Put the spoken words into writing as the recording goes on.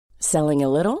Selling a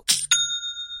little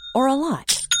or a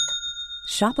lot?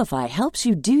 Shopify helps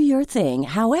you do your thing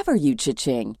however you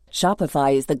cha-ching.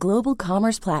 Shopify is the global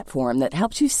commerce platform that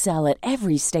helps you sell at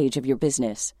every stage of your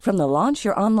business. From the launch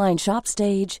your online shop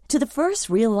stage to the first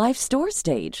real-life store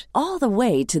stage, all the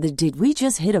way to the did we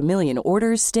just hit a million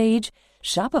orders stage.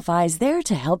 Shopify is there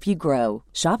to help you grow.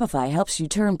 Shopify helps you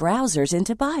turn browsers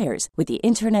into buyers with the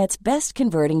internet's best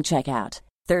converting checkout.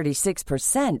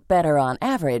 36% better on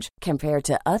average compared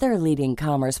to other leading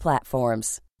commerce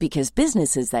platforms. Because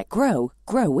businesses that grow,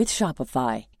 grow with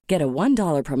Shopify. Get a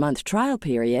 $1 per month trial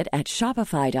period at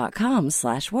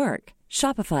shopify.com/work.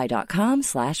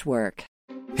 Shopify.com/work.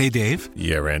 Hey, Dave.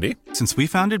 Yeah, Randy. Since we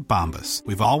founded Bombas,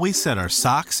 we've always said our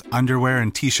socks, underwear,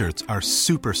 and T-shirts are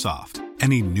super soft.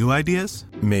 Any new ideas?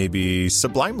 Maybe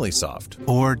sublimely soft.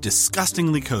 Or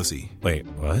disgustingly cozy. Wait,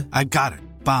 what? I got it.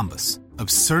 Bombas.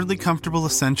 Absurdly comfortable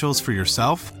essentials for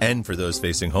yourself and for those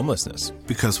facing homelessness.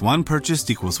 Because one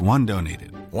purchased equals one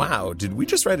donated. Wow, did we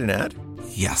just write an ad?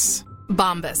 Yes.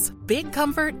 Bombas. Big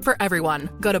comfort for everyone.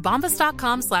 Go to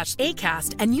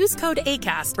bombas.com/ACAST and use code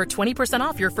ACAST for 20%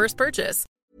 off your first purchase.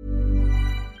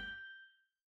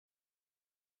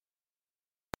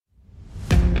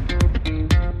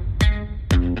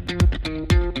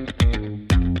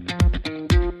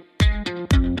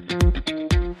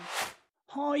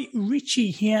 Hi,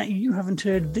 Richie here. You haven't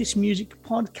heard This Music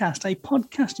Podcast, a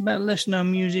podcast about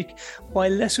lesser-known music by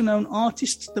lesser-known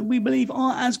artists that we believe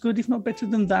are as good, if not better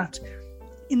than that,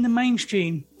 in the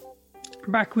mainstream.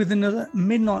 Back with another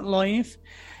Midnight Live.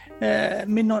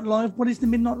 Midnight Live, what is the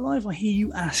Midnight Live? I hear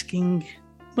you asking.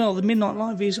 Well, the Midnight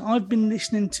Live is I've been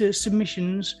listening to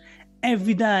submissions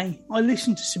every day. I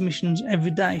listen to submissions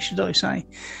every day, should I say.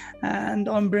 And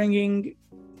I'm bringing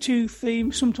 2,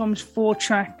 3, sometimes 4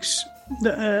 tracks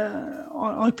that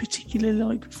I particularly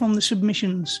like from the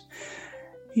submissions.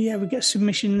 Yeah, we get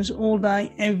submissions all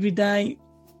day, every day.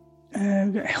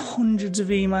 We get hundreds of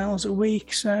emails a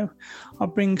week, so I'll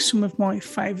bring some of my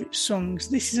favourite songs.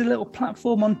 This is a little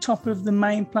platform on top of the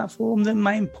main platform, the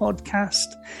main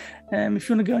podcast. If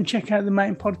you want to go and check out the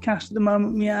main podcast, at the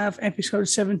moment we have episode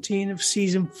 17 of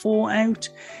season 4 out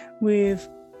with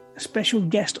a special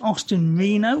guest, Austin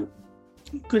Reno.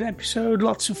 Good episode,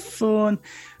 lots of fun,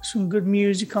 some good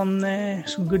music on there,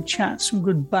 some good chat, some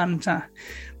good banter.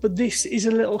 But this is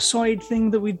a little side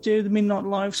thing that we do, the Midnight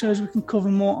Live, so as we can cover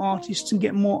more artists and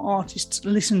get more artists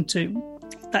listened to.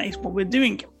 That is what we're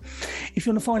doing. If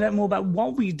you want to find out more about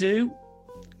what we do,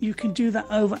 you can do that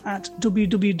over at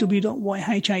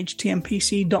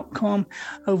www.yhhtmpc.com.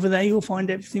 Over there you'll find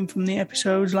everything from the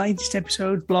episodes, latest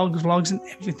episodes, blogs, vlogs and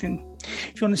everything.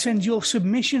 If you want to send your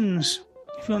submissions,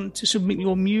 if you want to submit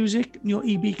your music, your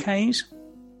EBKs,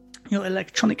 your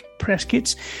electronic press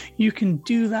kits, you can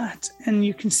do that and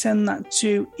you can send that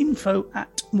to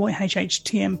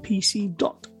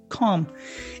info@yhhtmpc.com.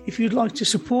 If you'd like to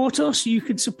support us, you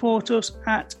could support us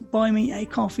at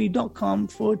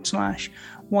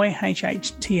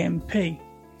buymeacoffee.com/YHHTMP.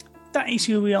 That is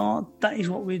who we are. That is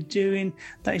what we're doing.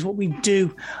 That is what we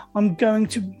do. I'm going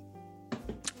to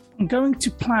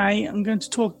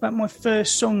talk about my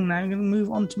first song now. I'm going to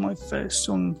move on to my first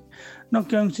song. Not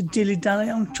going to dilly-dally.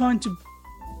 I'm trying to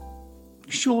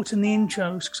shorten the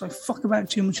intros because I fuck about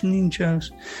too much in the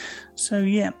intros. So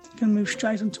yeah, I'm going to move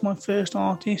straight on to my first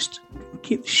artist.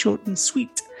 Keep this short and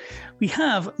sweet. We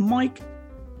have Mike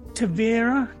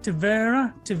Tavira.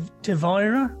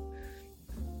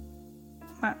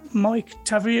 Mike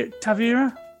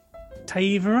Tavira.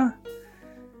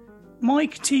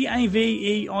 Mike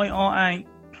Taveira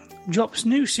drops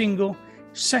new single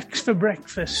Sex for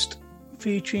Breakfast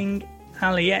featuring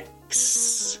Ali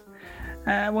X.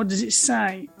 What does it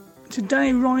say?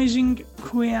 Today, rising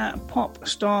queer pop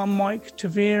star Mike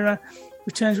Tavira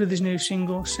returns with his new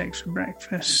single Sex for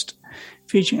Breakfast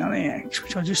featuring Ali X,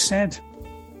 which I just said,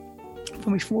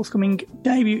 from his forthcoming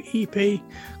debut EP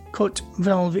Cut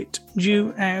Velvet,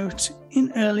 due out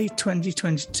in early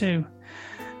 2022.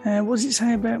 What does it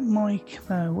say about Mike,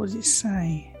 though? What does it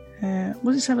say?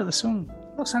 What does it say about the song?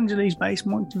 Los Angeles-based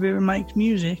Mike Tavira makes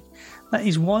music that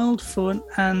is wild, fun,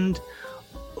 and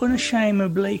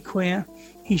unashamedly queer.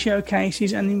 He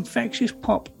showcases an infectious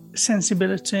pop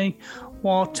sensibility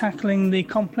while tackling the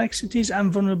complexities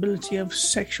and vulnerability of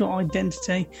sexual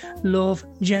identity, love,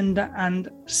 gender, and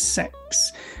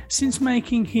sex. Since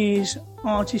making his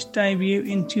artist debut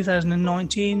in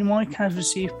 2019, Mike has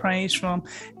received praise from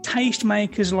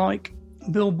tastemakers like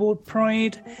Billboard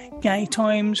Pride, Gay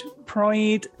Times,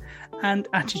 Pride, and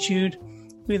Attitude,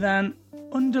 with an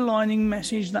underlining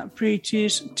message that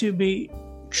preaches to be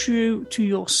true to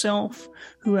yourself,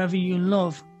 whoever you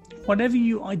love, whatever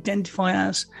you identify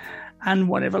as, and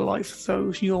whatever life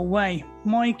throws your way.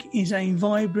 Mike is a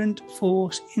vibrant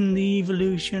force in the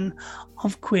evolution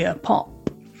of queer pop.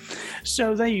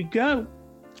 So there you go.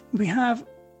 We have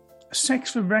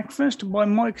Sex for Breakfast by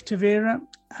Mike Tavera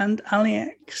and Ali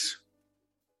X.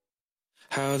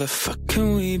 How the fuck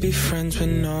can we be friends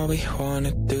when all we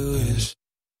wanna do is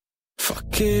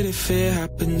fuck it? If it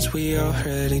happens, we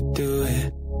already do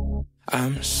it.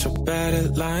 I'm so bad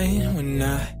at lying, we're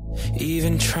not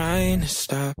even trying to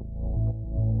stop.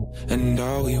 And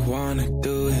all we wanna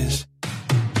do is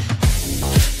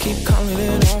keep calling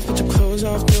it off, put your clothes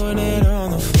off, doing it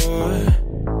on the floor.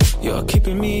 You're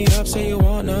keeping me up, say you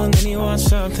want none, then you want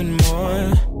something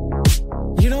more.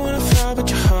 You don't wanna fall, but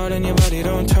your heart and your body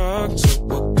don't talk. So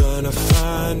we're gonna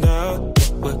find out,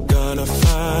 we're gonna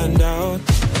find out.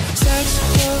 Sex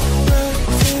for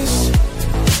breakfast.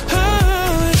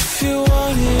 Oh, if you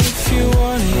want it, if you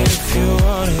want it, if you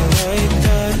want it like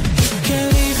that. Can't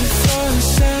leave it for a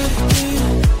second.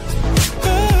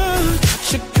 Oh,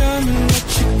 got you coming, got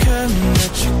you coming,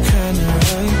 got you coming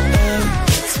right back.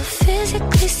 It's a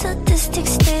physically sadistic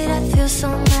state, I feel so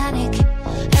manic.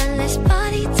 And this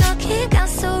body talking got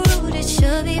so rude, it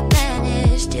should be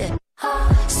banished, yeah.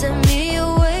 Send me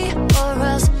away or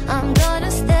else I'm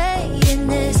gonna stay in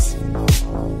this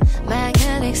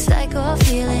magnetic psycho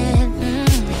feeling.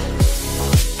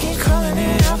 Keep calling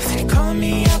it off, keep calling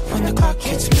me up when the clock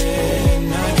hits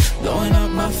midnight. Blowing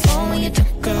up my phone when you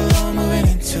drink alone, moving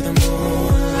into the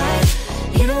moonlight.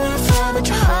 You don't wanna fall, but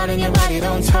your heart and your body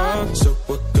don't talk. So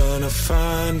we're gonna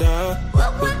find out,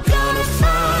 we're gonna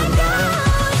find out.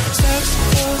 Sex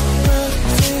for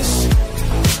breakfast.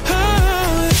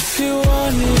 Oh, if you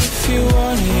want it, if you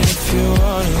want it, if you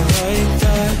want it like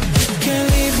that. Can't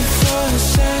leave it for a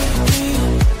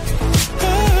second.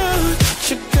 Oh, got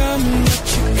you coming, got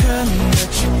you coming,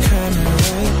 got you coming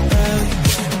right back.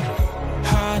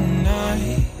 Hot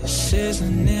night,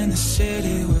 sizzling in the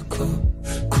city, we're cool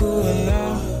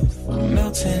off. We're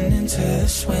melting into the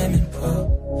swimming pool.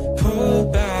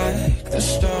 Pull back, the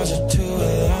stars are too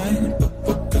aligned, but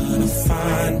we're gonna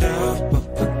find out, but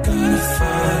we're gonna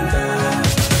find out.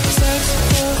 Sex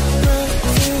for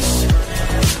breakfast.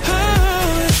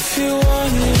 Oh, if you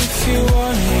want it, if you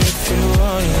want it, if you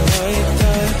want it like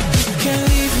that. Can't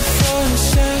leave it for a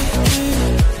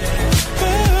second.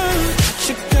 Oh, got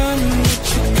you coming, got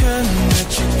you coming,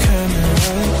 got you coming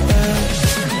right back.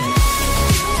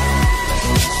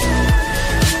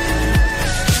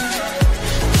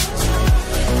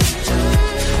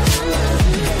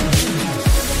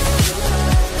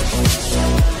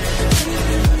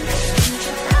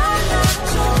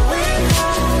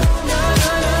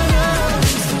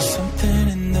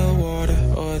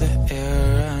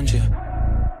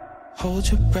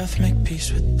 Hold your breath, make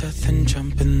peace with death, and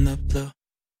jump in the blue.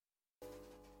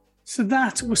 So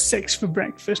that was Sex for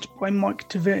Breakfast by Mike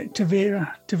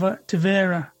Tavera.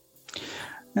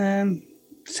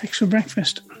 Sex for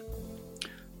Breakfast.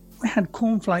 We had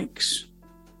cornflakes.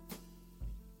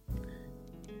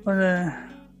 But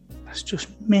that's just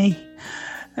me.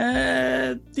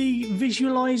 The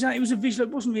visualizer, it was a visual,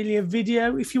 it wasn't really a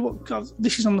video. If you want,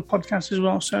 this is on the podcast as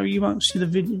well, so you won't see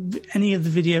any of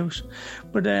the videos.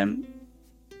 But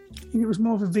it was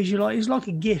more of a visualizer. It's like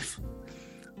a GIF.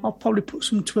 I'll probably put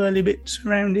some twirly bits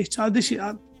around it. I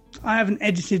haven't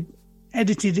edited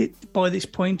it by this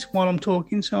point while I'm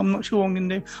talking, so I'm not sure what I'm going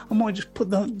to do. I might just put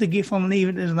the GIF on and leave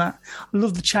it as that. I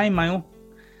love the chainmail.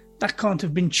 That can't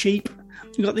have been cheap.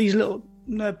 You've got these little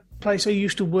place I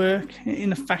used to work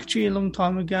in a factory a long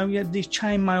time ago. You had these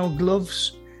chainmail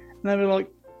gloves, and they were like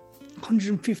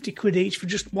 150 quid each for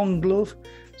just one glove.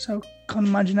 So can't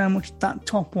imagine how much that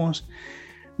top was.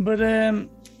 But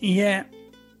yeah,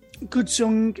 good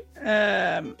song.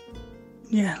 Yeah,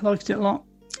 liked it a lot.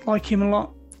 Like him a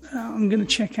lot. I'm going to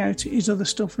check out his other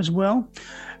stuff as well,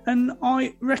 and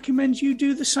I recommend you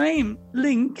do the same.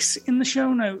 Links in the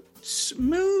show notes.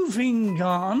 Moving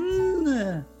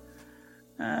on.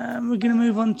 We're going to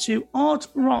move on to Art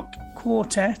Rock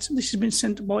Quartet. This has been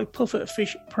sent by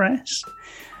Pufferfish Press.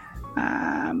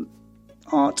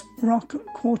 Art Rock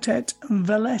Quartet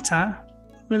Valletta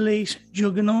release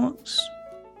Juggernauts.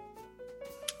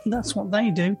 That's what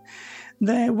they do.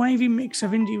 Their wavy mix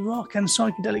of indie rock and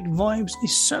psychedelic vibes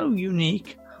is so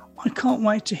unique. I can't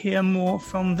wait to hear more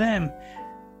from them.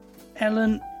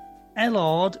 Ellen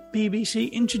Ellard,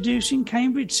 BBC Introducing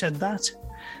Cambridge, said that.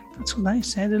 That's what they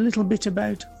said. A little bit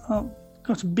about...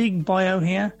 got a big bio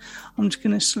here. I'm just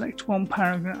going to select one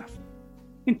paragraph.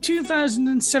 In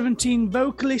 2017,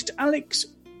 vocalist Alex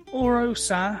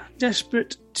Orosa,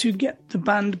 desperate to get the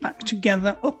band back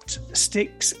together, upped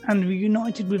sticks and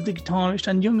reunited with the guitarist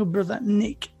and younger brother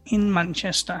Nick in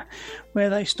Manchester, where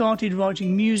they started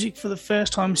writing music for the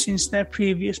first time since their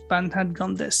previous band had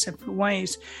gone their separate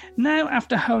ways. Now,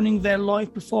 after honing their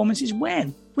live performances,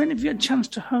 when have you had a chance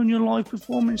to hone your live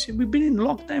performances? We've been in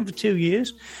lockdown for 2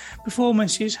 years,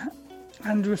 performances,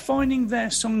 and refining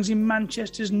their songs in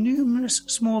Manchester's numerous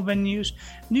small venues.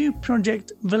 New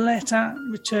project Valletta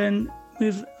return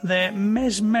with their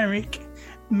mesmeric?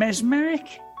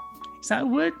 Is that a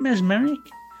word? Mesmeric?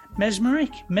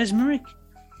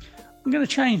 I'm going to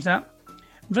change that.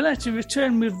 Valletta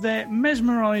return with their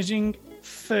mesmerising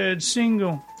third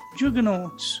single,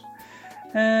 Juggernauts.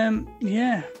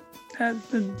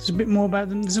 There's a bit more about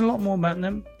them. There's a lot more about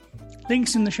them.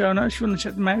 Links in the show notes if you want to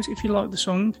check them out if you like the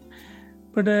song.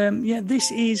 But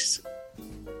this is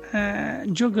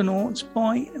Juggernauts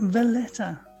by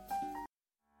Valletta.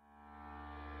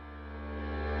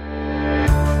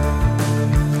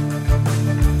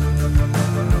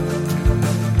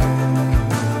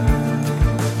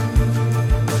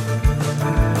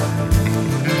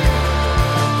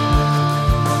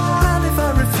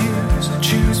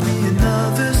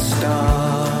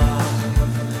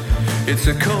 It's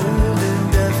a cold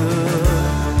endeavor.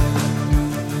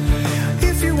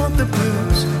 If you want the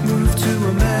blues, move to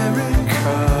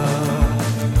America.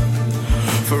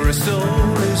 For a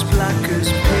soul as black as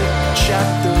pitch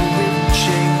at the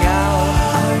witching hour.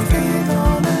 I've been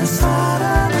on a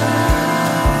satellite,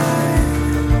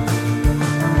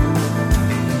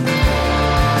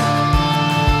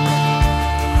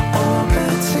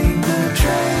 orbiting the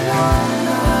train all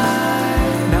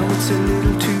night. Now it's a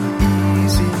little too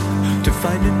easy to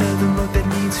find another mode that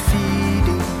needs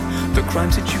feeding. The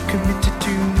crimes that you committed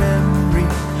to memory,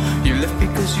 you left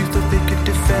because you thought they could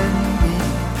defend me.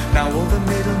 Now all the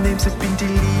middle names have been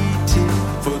deleted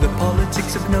for the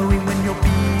politics of knowing when you're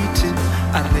beaten.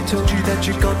 And they told you that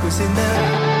your God was in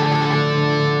there.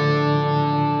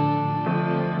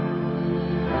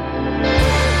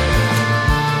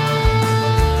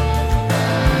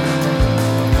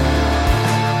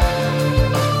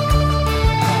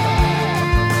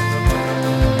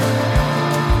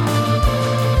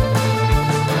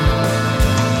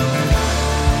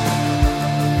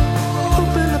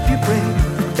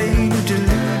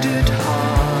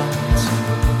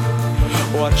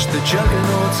 Watch the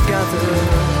juggernauts gather.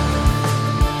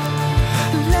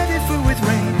 Let it fill with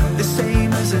rain, the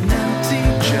same as an empty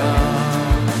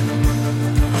jar,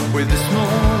 with a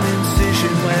small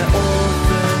incision where all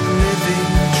the living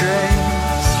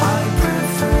drains. I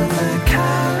prefer the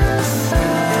carousel.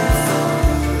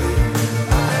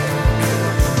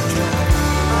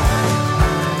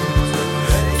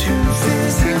 Two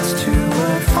visits to a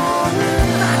foreign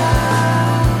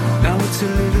land. Now it's a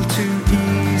little too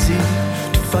easy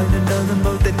find another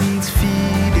mode that needs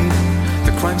feeding.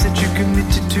 The crimes that you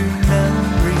committed to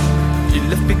memory, you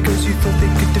left because you thought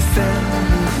they could defend me.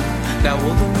 Now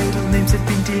all the middle names have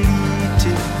been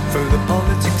deleted for the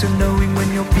politics of knowing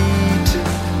when you're beaten.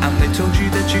 And they told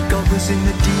you that your God was in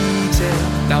the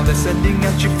detail. Now they're sending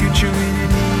out your future in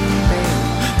an email.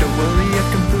 Don't worry, I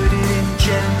can put it in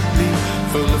gently,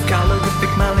 full of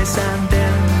calorific malice and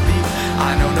envy.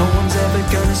 I know no one's ever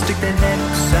gonna stick their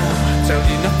necks out. Tell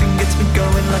you nothing gets me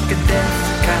going like a death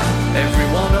count. Every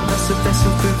one of us a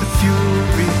vessel through the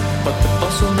fury, but the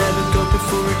boss will never go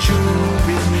before a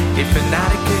jury. If an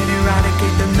addict can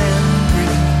eradicate the memory,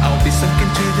 I'll be sunk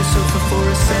into the sofa for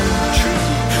a century.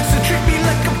 So treat me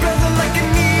like a brother, like an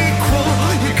equal.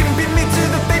 You can beat me to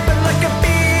the paper like a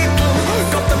beetle.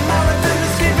 Got the marathon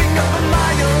is giving up a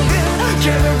mile.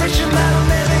 Generation that'll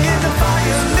never hear the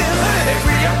violin.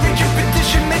 Every outrage and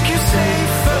petition make you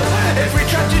safer. Every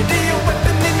tragedy a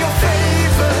weapon in your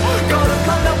favor. Got a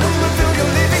plan that will reveal your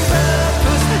living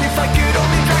purpose. If I could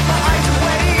only drag my eyes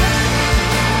away.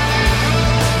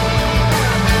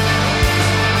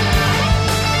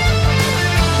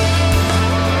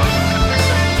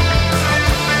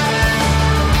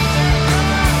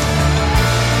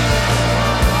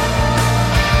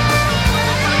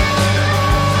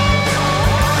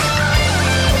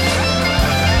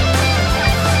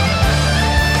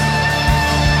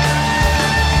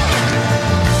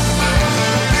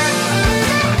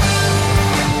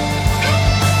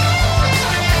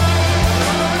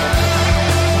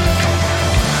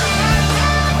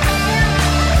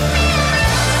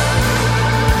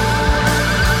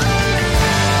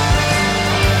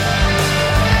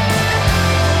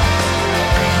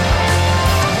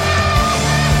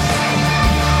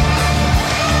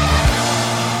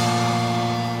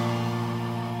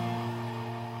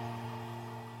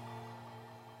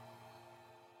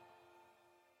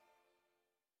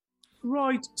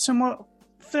 Right, so my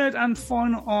third and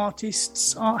final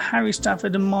artists are Harry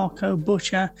Stafford and Marco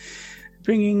Butcher,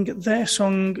 bringing their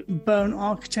song Bone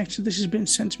Architecture. This has been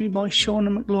sent to me by Shauna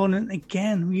McLaurin.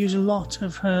 Again, we use a lot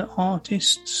of her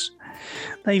artists.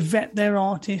 They vet their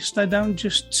artists. They don't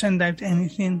just send out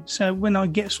anything. So when I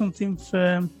get something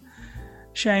for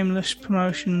Shameless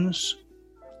Promotions,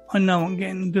 I know I'm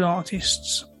getting good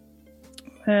artists.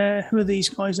 Who are these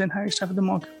guys then? Harry Stafford and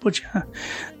Marco Butcher.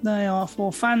 They are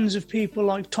for fans of people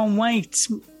like Tom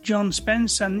Waits, John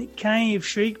Spencer, Nick Cave,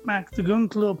 Shriekback, The Gun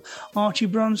Club, Archie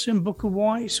Bronson, Booker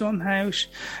White, Sunhouse,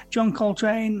 John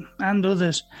Coltrane, and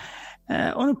others.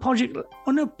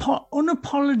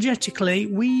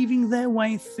 Unapologetically weaving their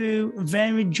way through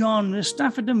varied genres,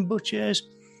 Stafford and Butcher's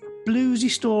bluesy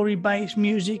story-based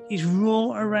music is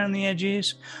raw around the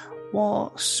edges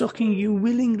while sucking you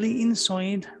willingly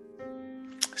inside.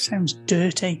 Sounds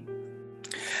dirty.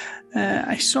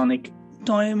 A sonic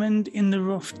diamond in the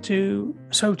rough,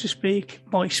 so to speak,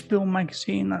 by Spill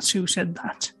Magazine. That's who said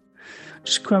that.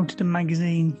 Just quoted a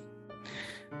magazine.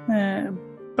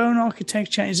 Bone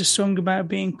Architecture is a song about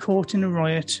being caught in a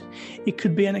riot. It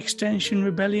could be an Extension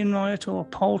Rebellion riot or a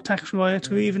poll tax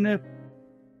riot or even a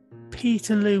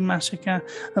Peterloo massacre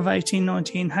of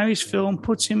 1819. Harry's film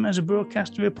puts him as a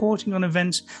broadcaster reporting on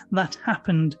events that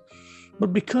happened.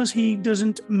 But because he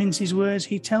doesn't mince his words,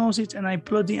 he tells it in a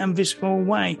bloody and visceral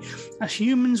way. As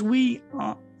humans, when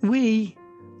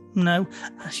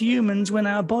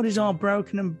our bodies are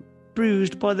broken and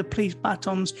bruised by the police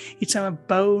batons, it's our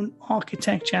bone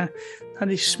architecture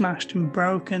that is smashed and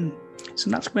broken.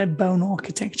 So that's where bone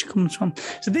architecture comes from.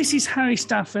 So this is Harry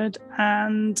Stafford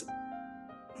and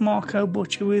Marco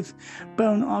Butcher with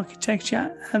Bone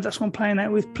Architecture, and that's what I'm playing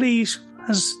out with. Please,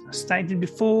 as stated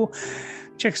before,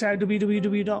 check us out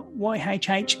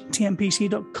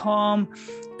www.yhhtmpc.com.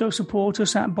 Go support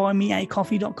us at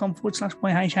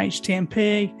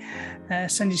buymeacoffee.com/yhhtmp.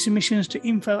 Send your submissions to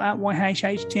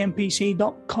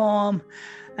info@yhhtmpc.com.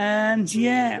 And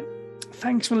yeah,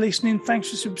 thanks for listening.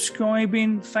 Thanks for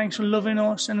subscribing. Thanks for loving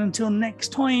us. And until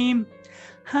next time,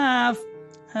 have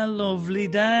a lovely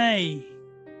day.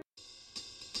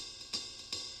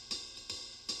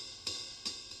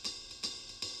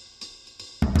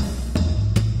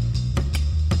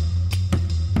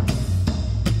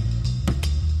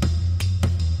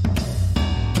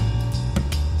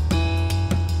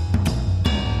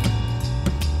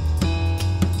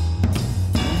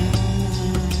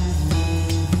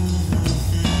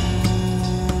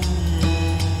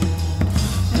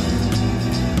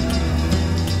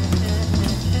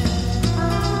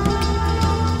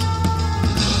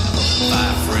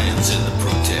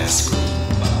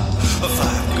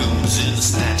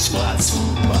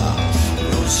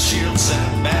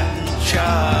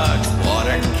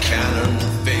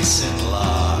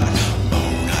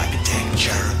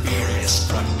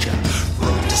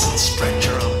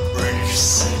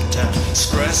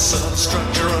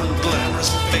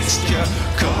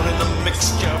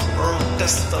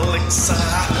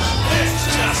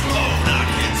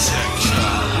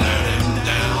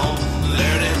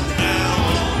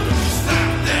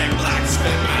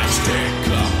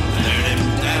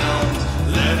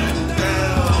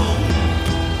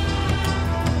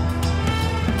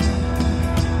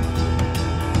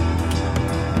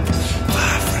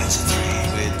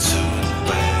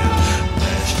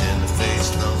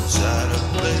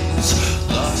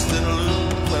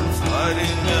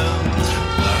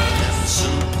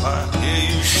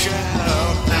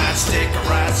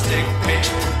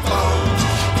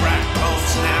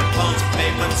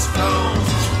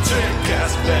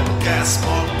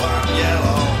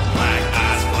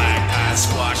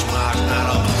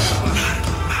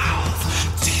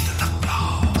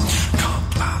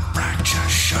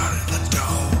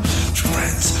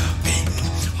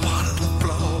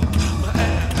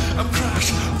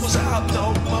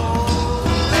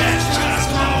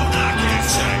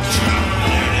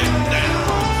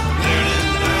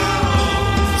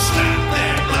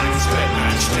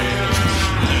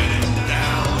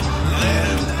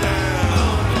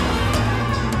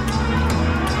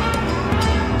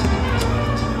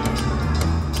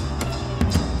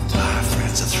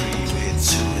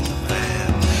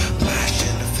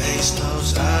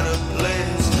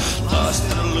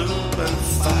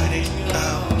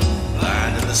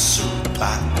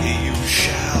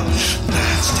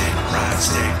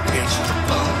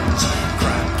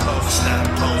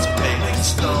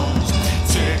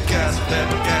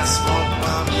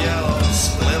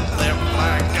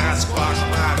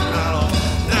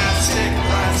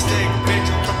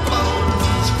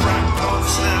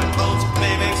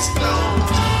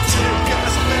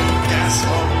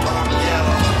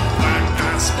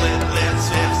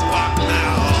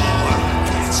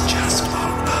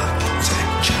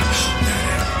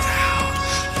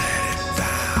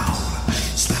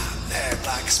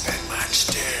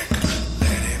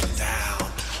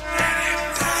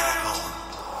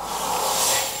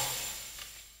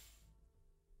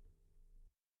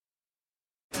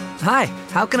 Hi,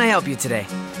 how can I help you today?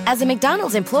 As a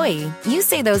McDonald's employee, you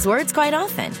say those words quite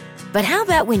often. But how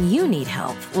about when you need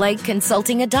help, like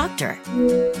consulting a doctor?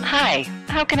 Hi,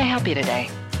 how can I help you today?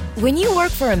 When you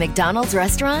work for a McDonald's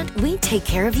restaurant, we take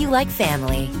care of you like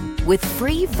family. With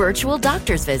free virtual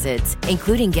doctor's visits,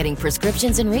 including getting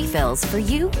prescriptions and refills for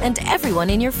you and everyone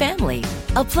in your family.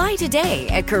 Apply today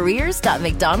at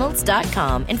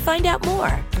careers.mcdonalds.com and find out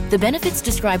more. The benefits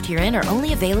described herein are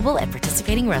only available at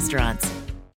participating restaurants.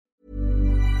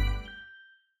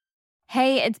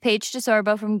 Hey, it's Paige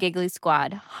DeSorbo from Giggly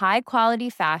Squad. High quality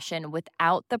fashion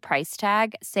without the price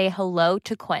tag. Say hello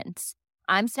to Quince.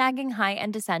 I'm snagging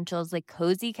high-end essentials like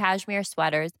cozy cashmere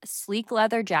sweaters, sleek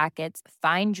leather jackets,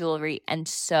 fine jewelry, and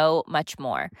so much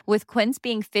more. With Quince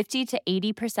being 50 to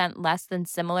 80% less than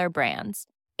similar brands.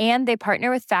 And they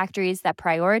partner with factories that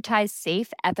prioritize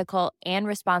safe, ethical, and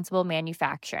responsible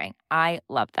manufacturing. I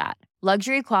love that.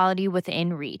 Luxury quality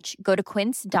within reach. Go to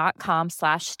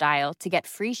quince.com/style to get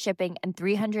free shipping and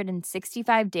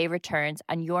 365-day returns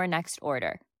on your next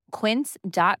order.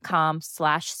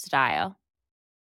 Quince.com/style.